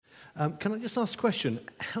Can I just ask a question?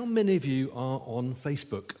 How many of you are on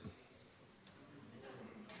Facebook?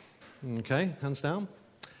 Okay, hands down.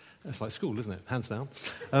 It's like school, isn't it? Hands down.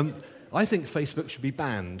 I think Facebook should be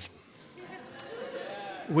banned.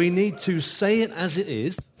 We need to say it as it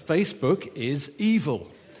is. Facebook is evil,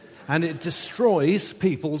 and it destroys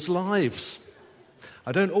people's lives.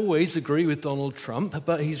 I don't always agree with Donald Trump,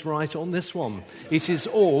 but he's right on this one. It is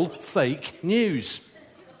all fake news.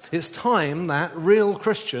 It's time that real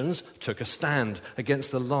Christians took a stand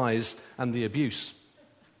against the lies and the abuse.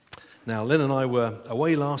 Now, Lynn and I were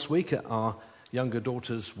away last week at our younger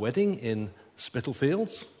daughter's wedding in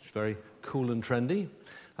Spitalfields. It's very cool and trendy.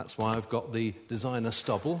 That's why I've got the designer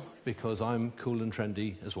stubble, because I'm cool and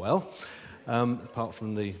trendy as well, apart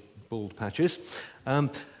from the bald patches.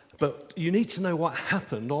 But you need to know what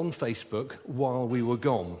happened on Facebook while we were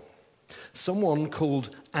gone. Someone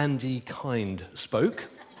called Andy Kind spoke.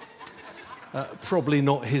 Probably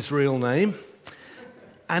not his real name.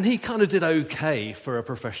 And he kind of did okay for a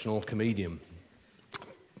professional comedian.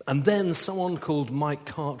 And then someone called Mike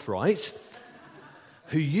Cartwright,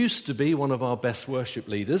 who used to be one of our best worship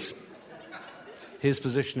leaders. His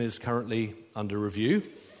position is currently under review.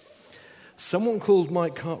 Someone called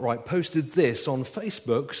Mike Cartwright posted this on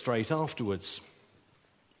Facebook straight afterwards.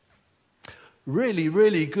 Really,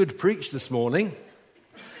 really good preach this morning.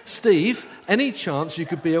 Steve, any chance you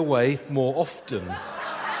could be away more often?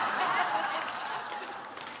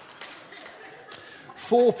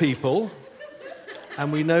 4 people,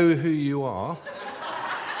 and we know who you are.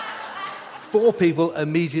 4 people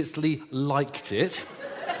immediately liked it,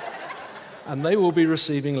 and they will be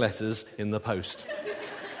receiving letters in the post.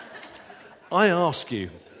 I ask you,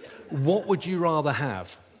 what would you rather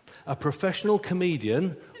have? A professional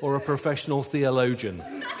comedian or a professional theologian?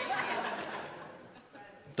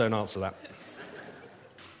 Don't answer that.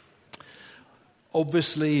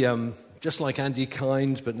 Obviously, just like Andy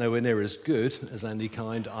Kind, but nowhere near as good as Andy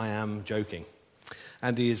Kind, I am joking.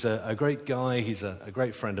 Andy is a great guy, he's a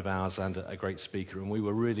great friend of ours and a great speaker, and we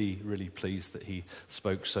were really, really pleased that he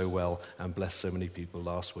spoke so well and blessed so many people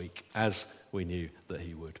last week, as we knew that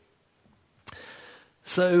he would.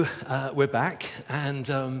 So, we're back, and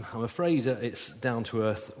I'm afraid it's down to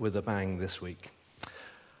earth with a bang this week.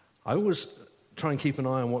 I always try and keep an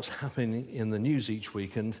eye on what's happening in the news each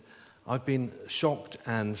week, and I've been shocked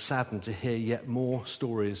and saddened to hear yet more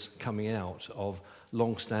stories coming out of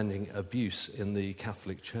long-standing abuse in the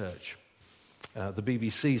Catholic Church. The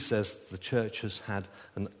BBC says the Church has had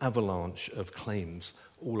an avalanche of claims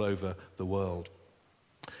all over the world.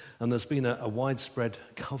 And there's been a widespread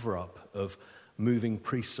cover-up of moving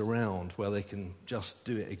priests around where they can just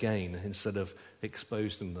do it again instead of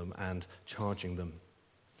exposing them and charging them.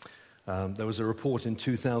 There was a report in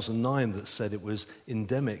 2009 that said it was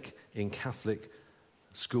endemic in Catholic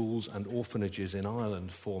schools and orphanages in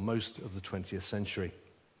Ireland for most of the 20th century.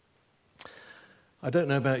 I don't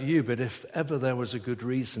know about you, but if ever there was a good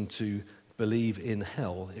reason to believe in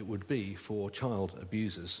hell, it would be for child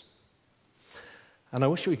abusers. And I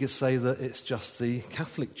wish we could say that it's just the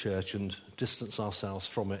Catholic Church and distance ourselves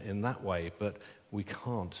from it in that way, but we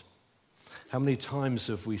can't. How many times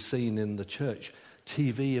have we seen in the church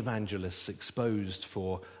TV evangelists exposed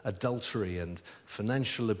for adultery and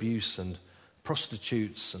financial abuse and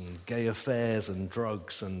prostitutes and gay affairs and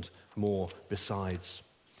drugs and more besides,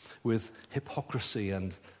 with hypocrisy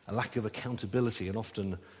and a lack of accountability and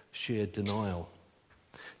often sheer denial.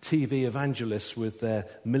 TV evangelists with their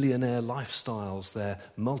millionaire lifestyles, their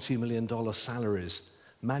multi-million-dollar salaries,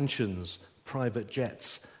 mansions, private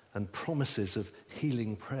jets, and promises of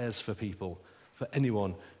healing prayers for people, for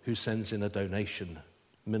anyone who sends in a donation,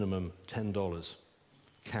 minimum $10,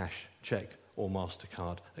 cash, check, or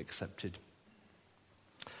MasterCard accepted.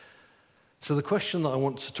 So the question that I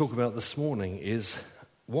want to talk about this morning is,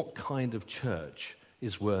 what kind of church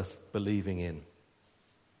is worth believing in?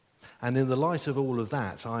 And in the light of all of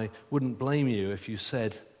that, I wouldn't blame you if you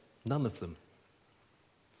said none of them.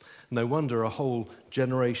 No wonder a whole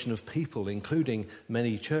generation of people, including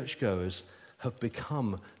many churchgoers, have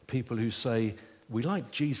become people who say, we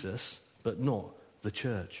like Jesus, but not the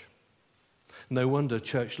church. No wonder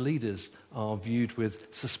church leaders are viewed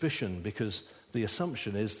with suspicion, because the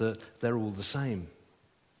assumption is that they're all the same.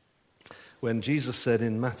 When Jesus said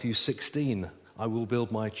in Matthew 16, I will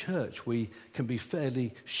build my church, we can be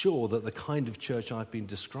fairly sure that the kind of church I've been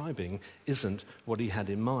describing isn't what he had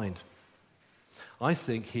in mind. I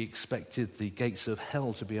think he expected the gates of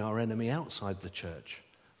hell to be our enemy outside the church,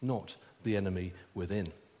 not the enemy within.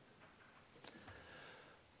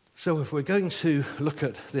 So if we're going to look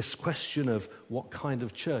at this question of what kind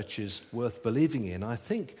of church is worth believing in, I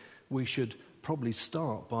think we should probably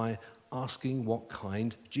start by asking what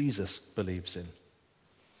kind Jesus believes in.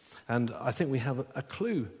 And I think we have a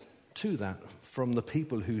clue to that from the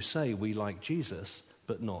people who say we like Jesus,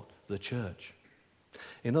 but not the church.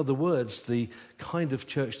 In other words, the kind of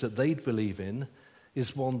church that they'd believe in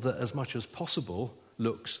is one that, as much as possible,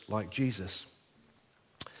 looks like Jesus.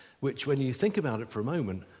 Which, when you think about it for a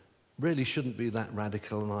moment, really shouldn't be that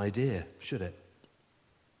radical an idea, should it?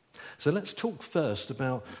 So let's talk first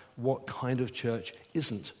about what kind of church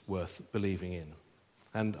isn't worth believing in.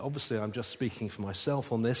 And obviously I'm just speaking for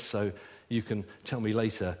myself on this, so you can tell me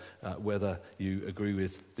later whether you agree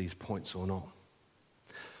with these points or not.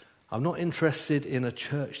 I'm not interested in a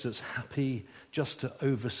church that's happy just to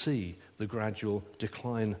oversee the gradual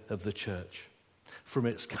decline of the church, from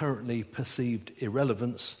its currently perceived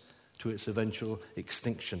irrelevance to its eventual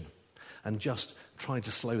extinction, and just trying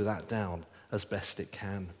to slow that down as best it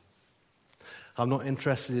can. I'm not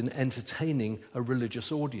interested in entertaining a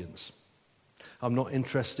religious audience. I'm not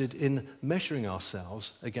interested in measuring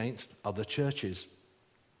ourselves against other churches.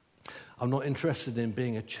 I'm not interested in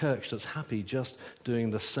being a church that's happy just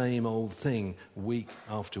doing the same old thing week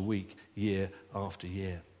after week, year after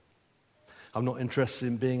year. I'm not interested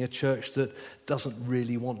in being a church that doesn't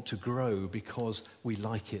really want to grow because we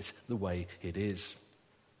like it the way it is.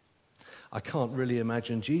 I can't really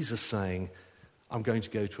imagine Jesus saying, I'm going to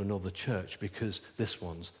go to another church because this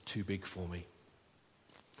one's too big for me.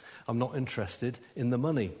 I'm not interested in the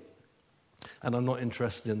money. And I'm not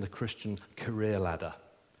interested in the Christian career ladder,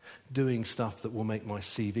 doing stuff that will make my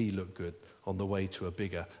CV look good on the way to a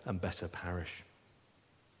bigger and better parish.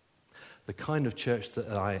 The kind of church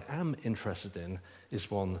that I am interested in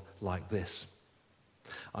is one like this.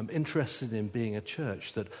 I'm interested in being a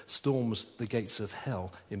church that storms the gates of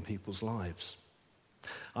hell in people's lives.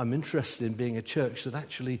 I'm interested in being a church that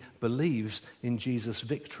actually believes in Jesus'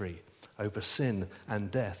 victory over sin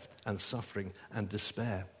and death and suffering and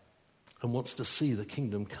despair, and wants to see the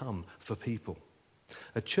kingdom come for people.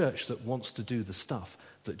 A church that wants to do the stuff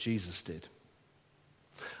that Jesus did.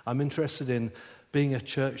 I'm interested in being a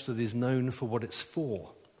church that is known for what it's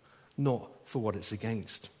for, not for what it's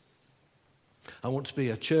against. I want to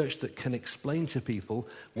be a church that can explain to people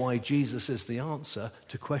why Jesus is the answer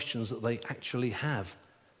to questions that they actually have,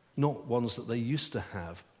 not ones that they used to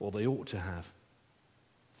have or they ought to have.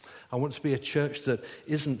 I want to be a church that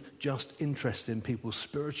isn't just interested in people's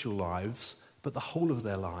spiritual lives, but the whole of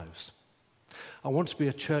their lives. I want to be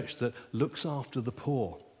a church that looks after the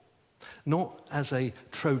poor, not as a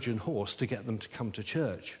Trojan horse to get them to come to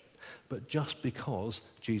church, but just because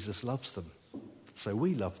Jesus loves them. So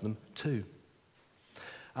we love them too.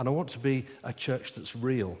 And I want to be a church that's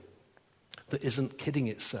real, that isn't kidding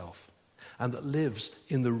itself, and that lives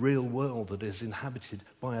in the real world that is inhabited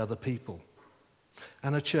by other people.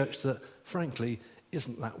 And a church that, frankly,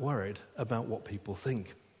 isn't that worried about what people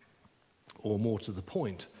think. Or more to the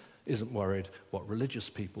point, isn't worried what religious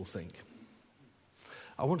people think.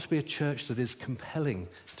 I want to be a church that is compelling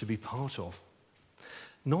to be part of.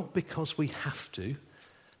 Not because we have to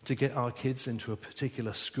get our kids into a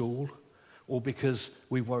particular school, or because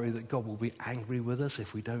we worry that God will be angry with us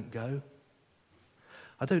if we don't go.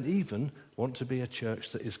 I don't even want to be a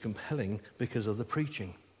church that is compelling because of the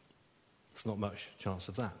preaching. There's not much chance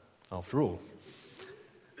of that, after all.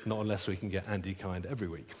 Not unless we can get Andy Kind every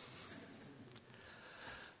week.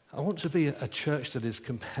 I want to be a church that is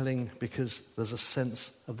compelling because there's a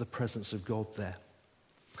sense of the presence of God there.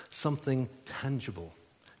 Something tangible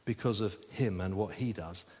because of him and what he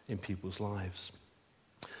does in people's lives.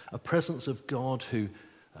 A presence of God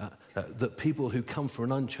that people who come from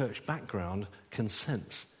an unchurched background can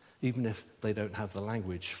sense, even if they don't have the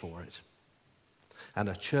language for it. And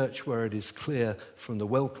a church where it is clear from the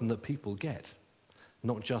welcome that people get,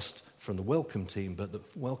 not just from the welcome team, but the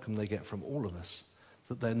welcome they get from all of us,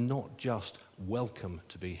 that they're not just welcome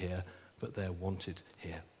to be here, but they're wanted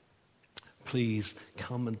here. Please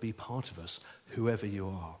come and be part of us, whoever you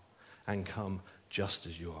are, and come just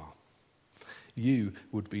as you are. You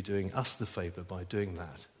would be doing us the favor by doing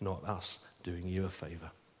that, not us doing you a favor.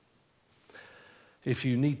 If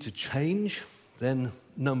you need to change, then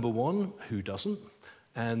number one, who doesn't?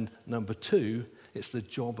 And number two, it's the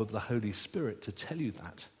job of the Holy Spirit to tell you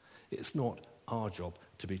that. It's not our job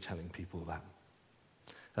to be telling people that.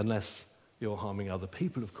 Unless you're harming other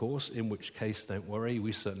people, of course, in which case, don't worry,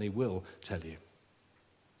 we certainly will tell you.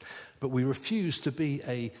 But we refuse to be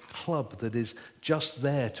a club that is just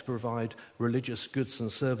there to provide religious goods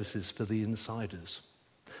and services for the insiders,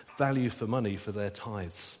 value for money for their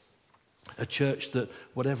tithes. A church that,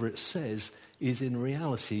 whatever it says, is in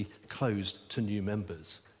reality closed to new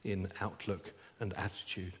members in outlook and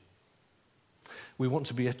attitude. We want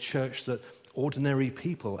to be a church that ordinary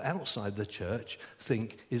people outside the church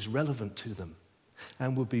think is relevant to them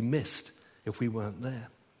and would be missed if we weren't there,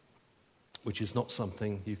 which is not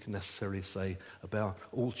something you can necessarily say about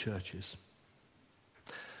all churches.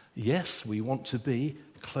 Yes, we want to be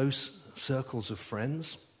close circles of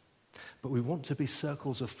friends, but we want to be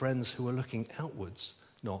circles of friends who are looking outwards,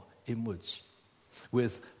 not inwards,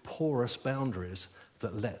 with porous boundaries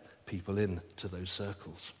that let people into those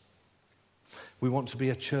circles. We want to be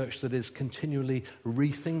a church that is continually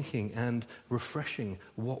rethinking and refreshing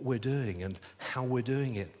what we're doing and how we're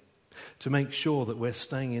doing it, to make sure that we're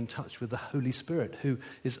staying in touch with the Holy Spirit, who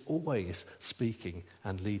is always speaking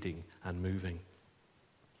and leading and moving.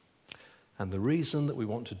 And the reason that we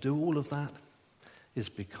want to do all of that is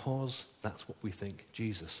because that's what we think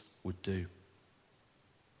Jesus would do.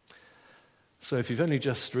 So if you've only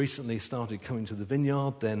just recently started coming to the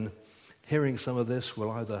Vineyard, then hearing some of this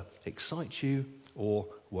will either excite you or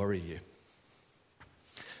worry you.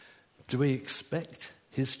 Do we expect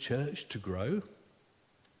his church to grow?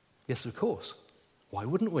 Yes, of course. Why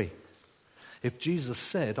wouldn't we? If Jesus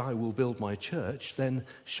said, "I will build my church," then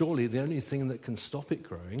surely the only thing that can stop it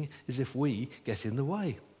growing is if we get in the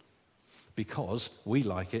way, because we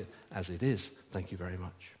like it as it is. Thank you very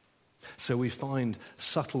much. So we find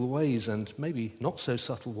subtle ways, and maybe not so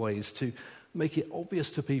subtle ways, to make it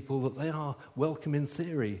obvious to people that they are welcome in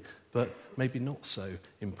theory, but maybe not so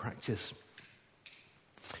in practice.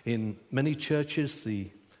 In many churches,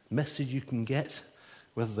 the message you can get,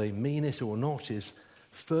 whether they mean it or not, is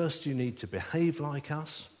first you need to behave like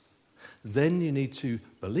us, then you need to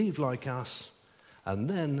believe like us, and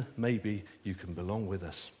then maybe you can belong with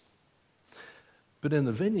us. But in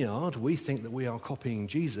the Vineyard, we think that we are copying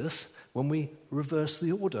Jesus when we reverse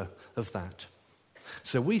the order of that.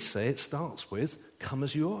 So we say it starts with, come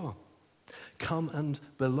as you are. Come and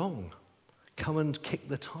belong. Come and kick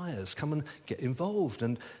the tires. Come and get involved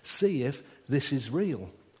and see if this is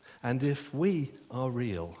real. And if we are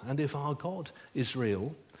real, and if our God is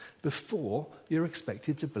real, before you're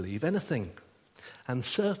expected to believe anything. And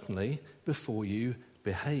certainly before you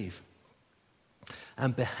behave.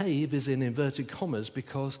 And behave is in inverted commas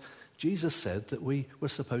because Jesus said that we were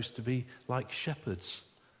supposed to be like shepherds,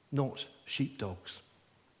 not sheepdogs.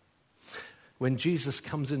 When Jesus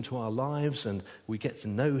comes into our lives and we get to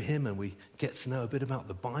know him and we get to know a bit about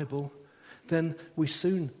the Bible, then we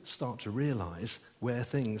soon start to realize where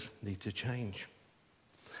things need to change.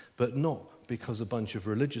 But not because a bunch of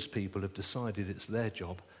religious people have decided it's their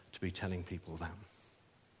job to be telling people that.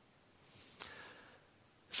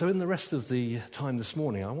 So in the rest of the time this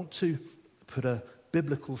morning, I want to put a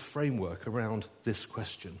biblical framework around this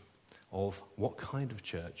question of what kind of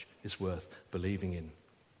church is worth believing in.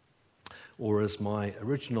 Or as my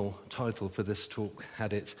original title for this talk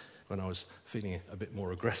had it when I was feeling a bit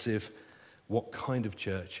more aggressive, what kind of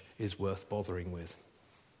church is worth bothering with?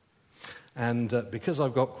 And because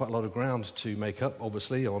I've got quite a lot of ground to make up,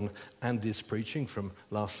 obviously, on Andy's preaching from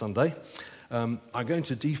last Sunday, I'm going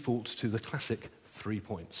to default to the classic 3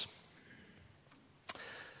 points.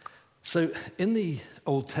 So in the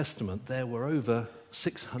Old Testament, there were over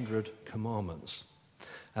 600 commandments,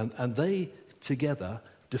 and they together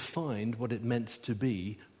defined what it meant to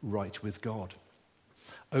be right with God.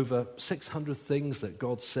 Over 600 things that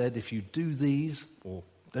God said, if you do these or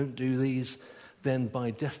don't do these, then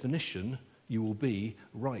by definition, you will be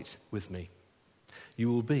right with me. You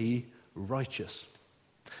will be righteous,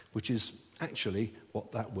 which is actually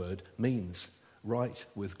what that word means. Right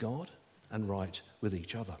with God and right with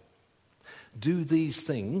each other. Do these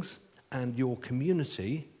things and your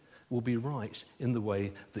community will be right in the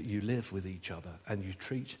way that you live with each other and you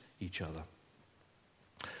treat each other.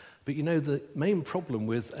 But you know, the main problem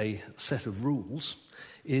with a set of rules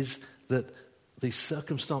is that the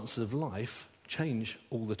circumstances of life change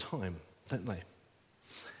all the time, don't they?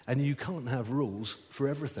 And you can't have rules for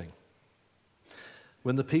everything.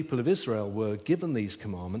 When the people of Israel were given these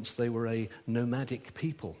commandments, they were a nomadic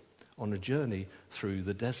people on a journey through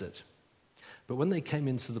the desert. But when they came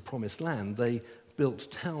into the promised land, they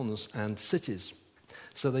built towns and cities.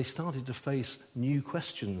 So they started to face new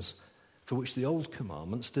questions for which the old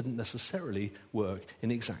commandments didn't necessarily work in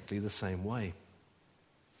exactly the same way.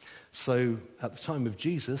 So at the time of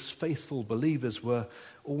Jesus, faithful believers were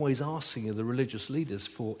always asking the religious leaders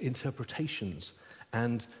for interpretations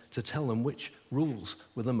and to tell them which rules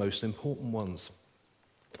were the most important ones.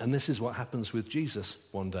 And this is what happens with Jesus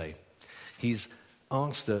one day. He's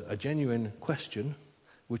asked a genuine question,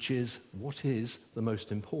 which is, what is the most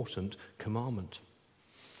important commandment?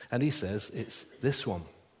 And he says, it's this one.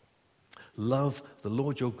 Love the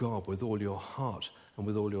Lord your God with all your heart and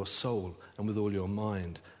with all your soul and with all your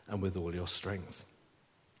mind and with all your strength.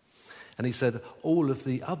 And he said, all of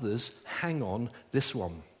the others hang on this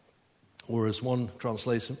one. Or as one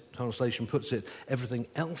translation puts it, everything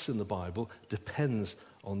else in the Bible depends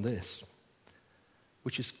on this.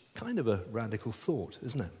 Which is kind of a radical thought,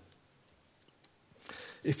 isn't it?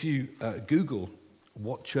 If you Google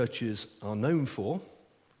what churches are known for,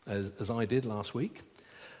 as I did last week,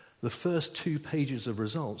 the first 2 pages of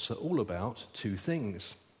results are all about 2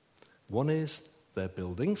 things. One is their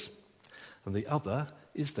buildings, and the other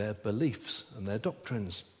is their beliefs and their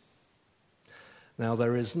doctrines. Now,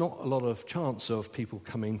 there is not a lot of chance of people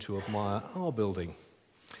coming to admire our building,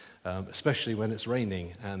 especially when it's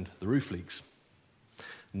raining and the roof leaks.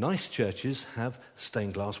 Nice churches have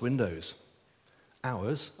stained glass windows.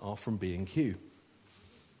 Ours are from B&Q.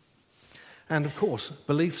 And of course,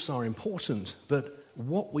 beliefs are important, but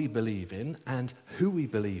what we believe in and who we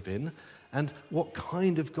believe in and what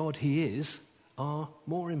kind of God he is are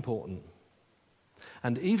more important.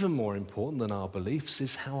 And even more important than our beliefs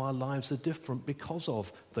is how our lives are different because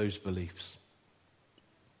of those beliefs.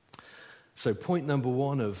 So point number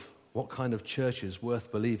 1 of what kind of church is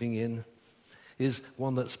worth believing in is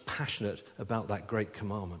one that's passionate about that great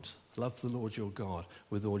commandment. Love the Lord your God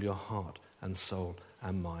with all your heart and soul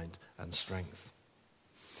and mind and strength.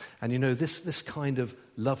 And you know, this kind of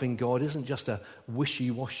loving God isn't just a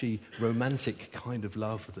wishy-washy, romantic kind of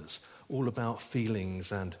love that's all about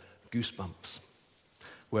feelings and goosebumps.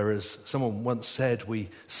 Whereas someone once said, we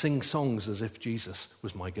sing songs as if Jesus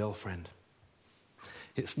was my girlfriend.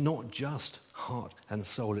 It's not just heart and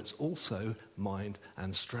soul, it's also mind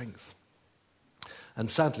and strength. And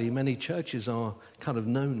sadly, many churches are kind of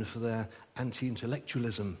known for their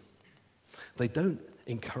anti-intellectualism. They don't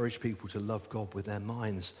encourage people to love God with their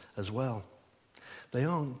minds as well. They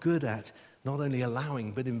aren't good at not only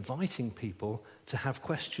allowing but inviting people to have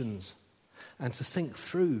questions and to think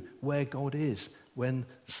through where God is when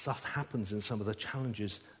stuff happens in some of the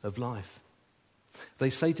challenges of life. They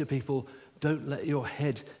say to people, don't let your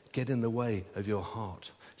head get in the way of your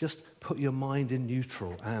heart. Just put your mind in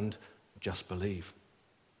neutral and just believe.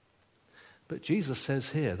 But Jesus says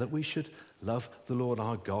here that we should love the Lord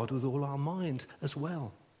our God with all our mind as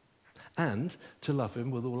well, and to love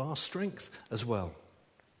him with all our strength as well.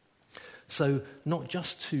 So not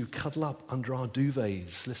just to cuddle up under our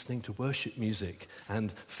duvets, listening to worship music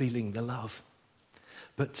and feeling the love,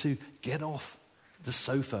 but to get off the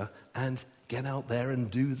sofa and get out there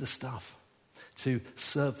and do the stuff, to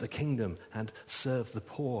serve the kingdom and serve the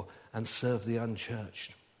poor and serve the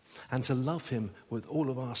unchurched, and to love him with all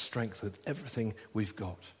of our strength, with everything we've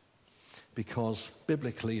got. Because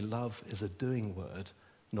biblically, love is a doing word,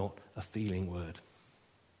 not a feeling word.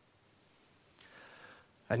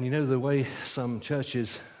 And you know, the way some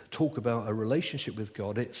churches talk about a relationship with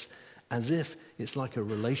God, it's as if it's like a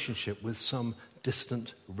relationship with some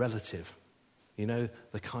distant relative. You know,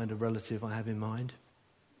 the kind of relative I have in mind?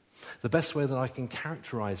 The best way that I can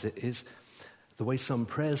characterize it is the way some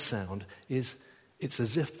prayers sound is it's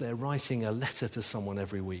as if they're writing a letter to someone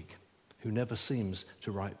every week who never seems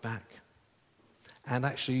to write back. And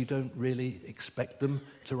actually, you don't really expect them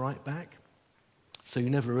to write back. So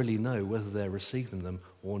you never really know whether they're receiving them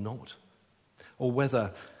or not, or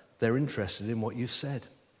whether they're interested in what you've said.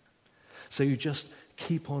 So you just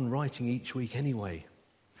keep on writing each week anyway,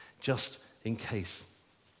 just in case,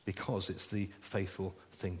 because it's the faithful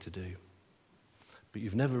thing to do. But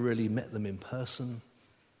you've never really met them in person,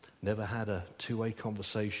 never had a two-way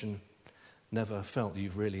conversation, never felt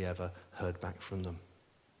you've really ever heard back from them.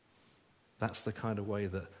 That's the kind of way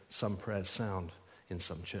that some prayers sound in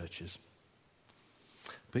some churches.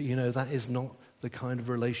 But you know, that is not the kind of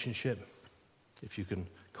relationship, if you can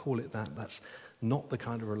call it that, that's not the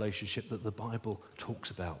kind of relationship that the Bible talks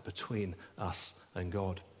about between us and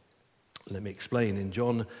God. Let me explain. In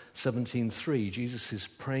John 17:3, Jesus is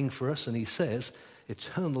praying for us and he says,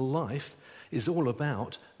 eternal life is all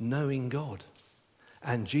about knowing God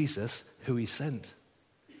and Jesus who he sent.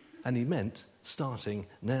 And he meant starting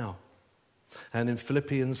now. And in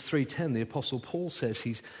Philippians 3:10, the Apostle Paul says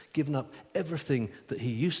he's given up everything that he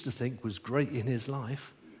used to think was great in his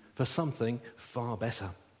life for something far better,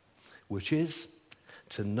 which is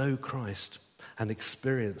to know Christ and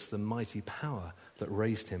experience the mighty power that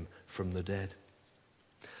raised him from the dead.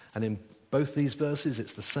 And in both these verses,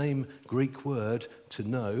 it's the same Greek word, to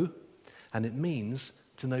know, and it means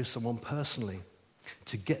to know someone personally,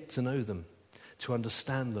 to get to know them, to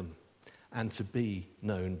understand them, and to be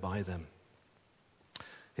known by them.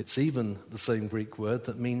 It's even the same Greek word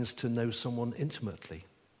that means to know someone intimately.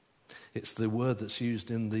 It's the word that's used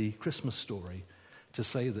in the Christmas story to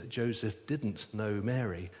say that Joseph didn't know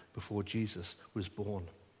Mary before Jesus was born.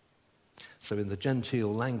 So in the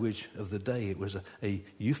genteel language of the day, it was a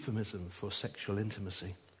euphemism for sexual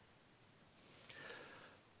intimacy.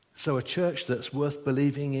 So a church that's worth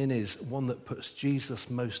believing in is one that puts Jesus'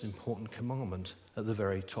 most important commandment at the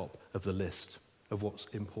very top of the list of what's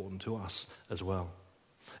important to us as well.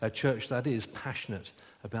 A church that is passionate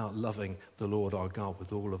about loving the Lord our God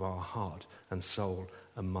with all of our heart and soul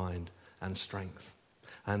and mind and strength,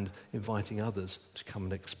 and inviting others to come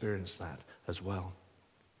and experience that as well.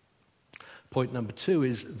 Point number 2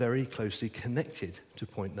 is very closely connected to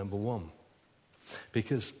point number 1.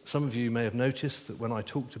 Because some of you may have noticed that when I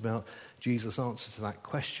talked about Jesus' answer to that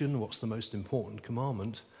question, what's the most important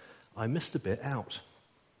commandment, I missed a bit out.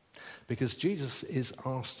 Because Jesus is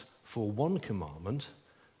asked for one commandment,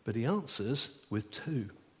 but he answers with 2.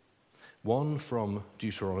 One from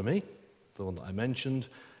Deuteronomy, the one that I mentioned,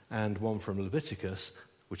 and one from Leviticus,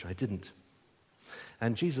 which I didn't.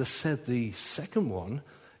 And Jesus said the second one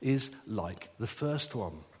is like the first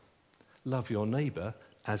one. Love your neighbor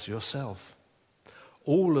as yourself.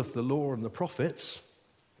 All of the law and the prophets,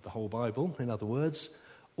 the whole Bible, in other words,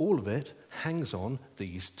 all of it hangs on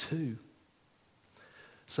these 2.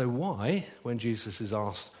 So why, when Jesus is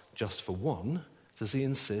asked just for one, does he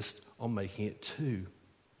insist on making it 2?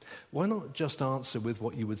 Why not just answer with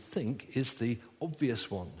what you would think is the obvious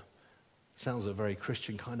one? Sounds a very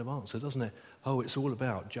Christian kind of answer, doesn't it? Oh, it's all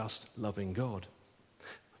about just loving God.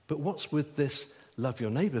 But what's with this love your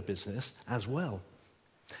neighbor business as well?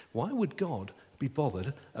 Why would God be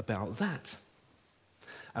bothered about that?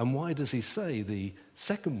 And why does he say the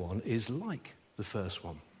second one is like the first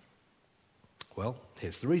one? Well,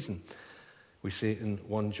 here's the reason. We see it in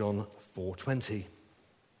 1 John 4:20.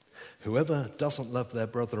 Whoever doesn't love their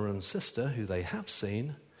brother and sister who they have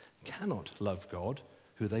seen cannot love God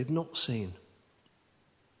who they've not seen.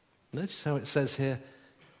 Notice how it says here,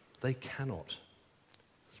 they cannot.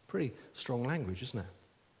 It's pretty strong language, isn't it?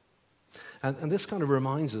 And this kind of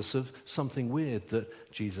reminds us of something weird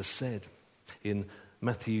that Jesus said in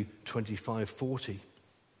Matthew 25:40,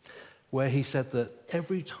 where he said that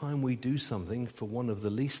every time we do something for one of the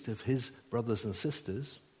least of his brothers and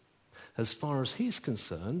sisters, as far as he's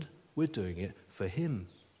concerned, we're doing it for him.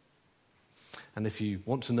 And if you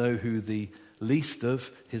want to know who the least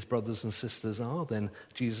of his brothers and sisters are, then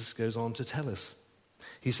Jesus goes on to tell us.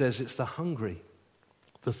 He says it's the hungry,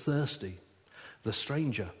 the thirsty, the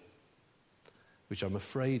stranger, which I'm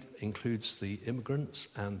afraid includes the immigrants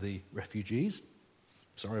and the refugees.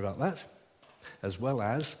 Sorry about that. As well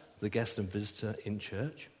as the guest and visitor in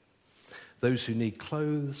church, those who need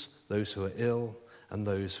clothes, those who are ill, and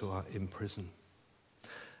those who are in prison.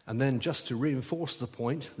 And then just to reinforce the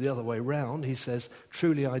point, the other way round, he says,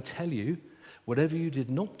 truly I tell you, whatever you did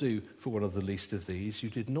not do for one of the least of these, you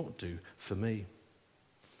did not do for me.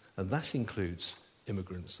 And that includes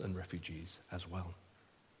immigrants and refugees as well.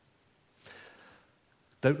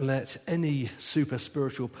 Don't let any super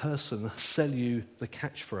spiritual person sell you the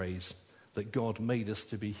catchphrase that God made us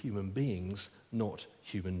to be human beings, not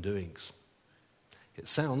human doings. It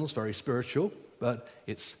sounds very spiritual, but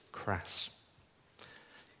it's crass.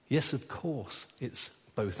 Yes, of course, it's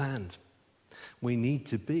both and. We need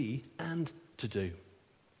to be and to do.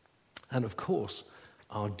 And of course,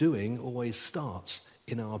 our doing always starts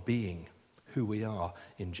in our being, who we are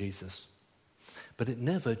in Jesus. But it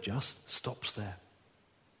never just stops there.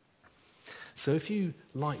 So if you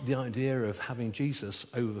like the idea of having Jesus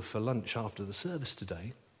over for lunch after the service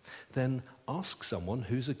today, then ask someone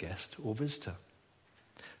who's a guest or visitor,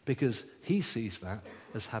 because he sees that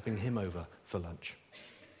as having him over for lunch.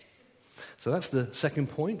 So that's the second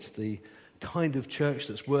point. The kind of church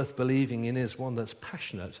that's worth believing in is one that's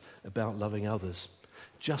passionate about loving others,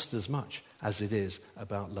 just as much as it is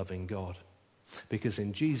about loving God. Because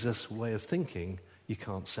in Jesus' way of thinking, you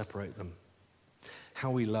can't separate them.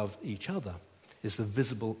 How we love each other is the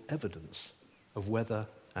visible evidence of whether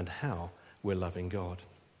and how we're loving God.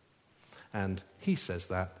 And he says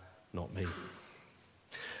that, not me.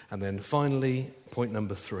 And then finally, point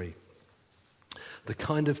number 3. The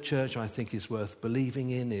kind of church I think is worth believing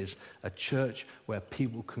in is a church where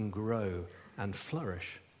people can grow and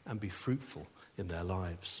flourish and be fruitful in their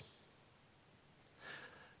lives.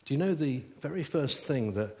 Do you know the very first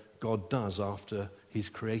thing that God does after he's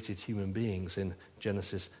created human beings in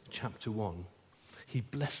Genesis chapter 1? He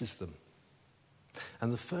blesses them.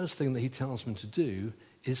 And the first thing that he tells them to do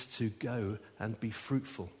is to go and be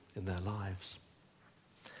fruitful in their lives.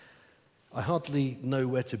 I hardly know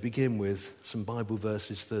where to begin with some Bible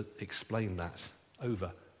verses that explain that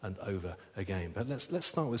over and over again. But let's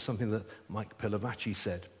start with something that Mike Pilavachi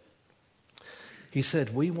said. He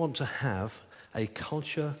said, we want to have a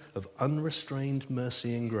culture of unrestrained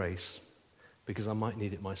mercy and grace because I might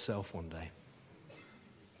need it myself one day.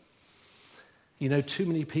 You know, too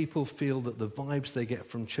many people feel that the vibes they get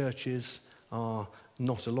from churches are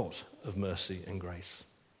not a lot of mercy and grace,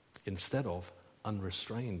 instead of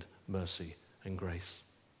unrestrained mercy and grace.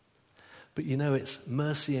 But you know, it's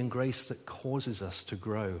mercy and grace that causes us to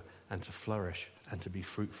grow and to flourish and to be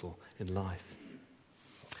fruitful in life.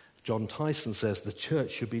 John Tyson says the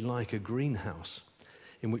church should be like a greenhouse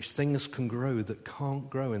in which things can grow that can't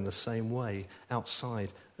grow in the same way outside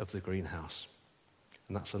of the greenhouse.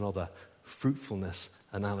 And that's another fruitfulness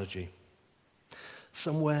analogy.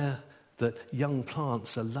 Somewhere that young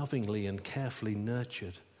plants are lovingly and carefully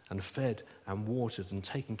nurtured and fed and watered and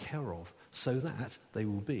taken care of so that they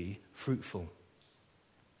will be fruitful.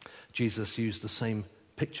 Jesus used the same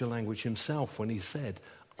picture language himself when he said,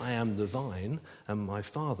 I am the vine and my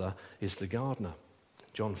Father is the gardener.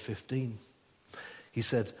 John 15. He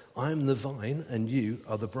said, I am the vine and you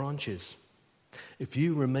are the branches. If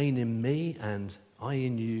you remain in me and I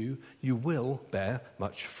in you, you will bear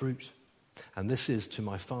much fruit. And this is to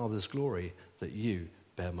my Father's glory that you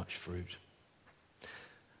bear much fruit.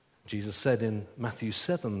 Jesus said in Matthew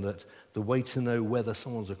 7 that the way to know whether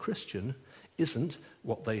someone's a Christian isn't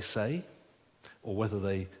what they say or whether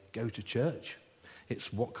they go to church.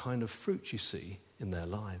 It's what kind of fruit you see in their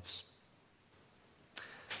lives.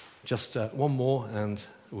 Just one more and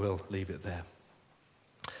we'll leave it there.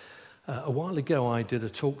 A while ago I did a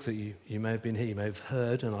talk that you may have been here, you may have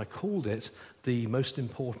heard, and I called it The Most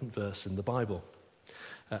Important Verse in the Bible.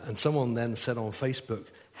 And someone then said on Facebook,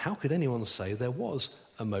 how could anyone say there was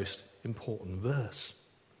a most important verse?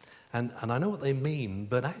 And I know what they mean,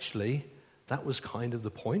 but actually that was kind of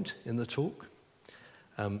the point in the talk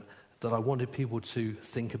that I wanted people to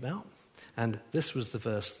think about. And this was the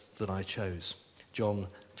verse that I chose, John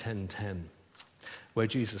 10:10, where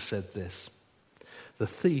Jesus said this, the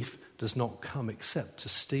thief does not come except to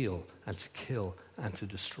steal and to kill and to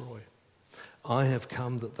destroy. I have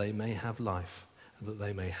come that they may have life and that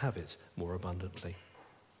they may have it more abundantly.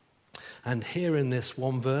 And here in this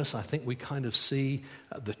one verse, I think we kind of see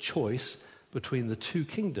the choice between the two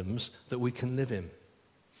kingdoms that we can live in.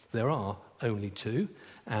 There are only two,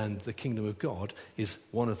 and the kingdom of God is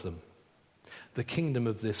one of them. The kingdom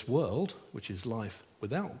of this world, which is life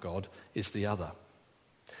without God, is the other.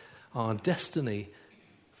 Our destiny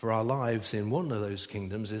for our lives in one of those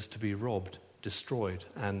kingdoms is to be robbed, destroyed,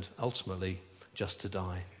 and ultimately just to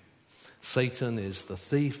die. Satan is the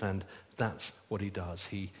thief, and that's what he does.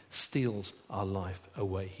 He steals our life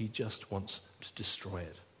away. He just wants to destroy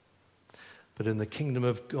it. But in the kingdom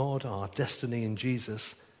of God, our destiny in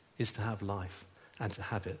Jesus is to have life and to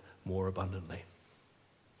have it more abundantly.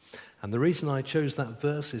 And the reason I chose that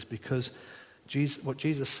verse is because what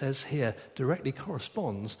Jesus says here directly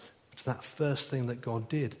corresponds to that first thing that God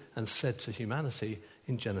did and said to humanity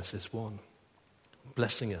in Genesis 1,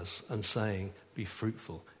 blessing us and saying, be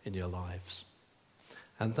fruitful in your lives.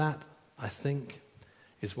 And that, I think,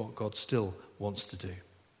 is what God still wants to do,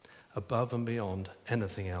 above and beyond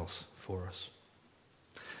anything else for us.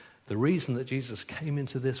 The reason that Jesus came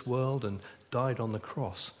into this world and died on the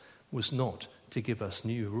cross was not to give us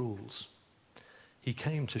new rules. He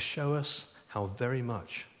came to show us how very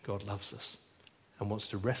much God loves us and wants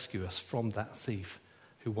to rescue us from that thief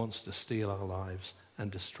who wants to steal our lives and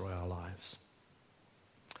destroy our lives.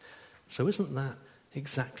 So isn't that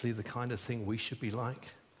exactly the kind of thing we should be like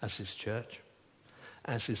as his church,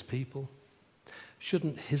 as his people?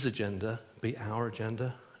 Shouldn't his agenda be our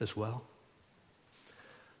agenda as well?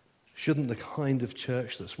 Shouldn't the kind of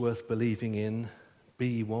church that's worth believing in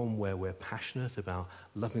be one where we're passionate about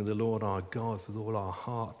loving the Lord our God with all our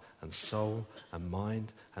heart and soul and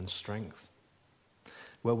mind and strength?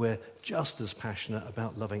 Where we're just as passionate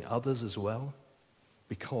about loving others as well,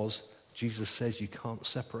 because Jesus says you can't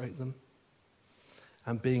separate them?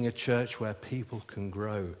 And being a church where people can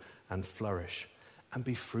grow and flourish and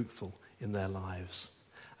be fruitful in their lives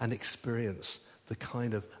and experience the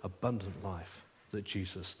kind of abundant life that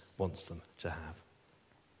Jesus wants them to have.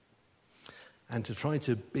 And to try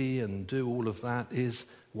to be and do all of that is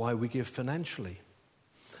why we give financially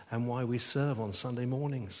and why we serve on Sunday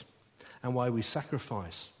mornings and why we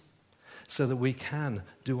sacrifice, so that we can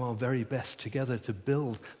do our very best together to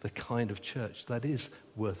build the kind of church that is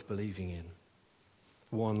worth believing in.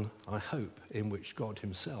 One, I hope, in which God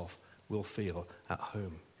himself will feel at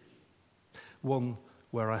home. One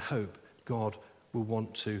where I hope God will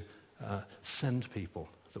want to send people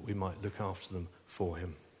that we might look after them for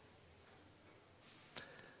him.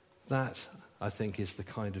 That, I think, is the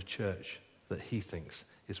kind of church that he thinks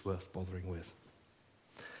is worth bothering with.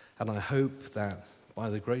 And I hope that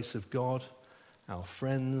by the grace of God, our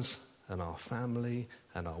friends and our family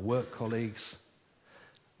and our work colleagues,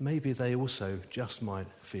 maybe they also just might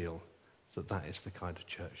feel that that is the kind of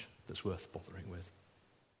church that's worth bothering with.